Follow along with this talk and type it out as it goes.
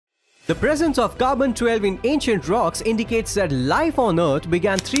The presence of carbon-12 in ancient rocks indicates that life on Earth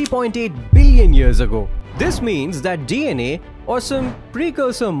began 3.8 billion years ago. This means that DNA or some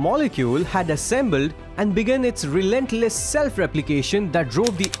precursor molecule had assembled and begun its relentless self-replication that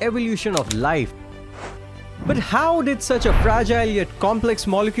drove the evolution of life. But how did such a fragile yet complex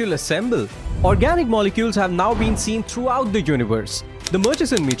molecule assemble? Organic molecules have now been seen throughout the universe. The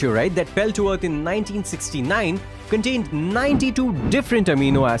Murchison meteorite that fell to Earth in 1969 contained 92 different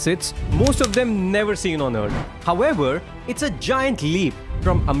amino acids, most of them never seen on Earth. However, it's a giant leap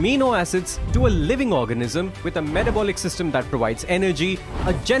from amino acids to a living organism with a metabolic system that provides energy,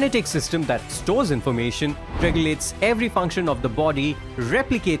 a genetic system that stores information, regulates every function of the body,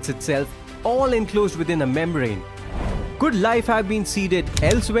 replicates itself, all enclosed within a membrane. Could life have been seeded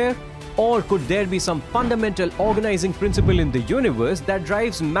elsewhere? Or could there be some fundamental organizing principle in the universe that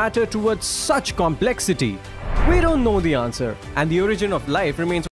drives matter towards such complexity? We don't know the answer, and the origin of life remains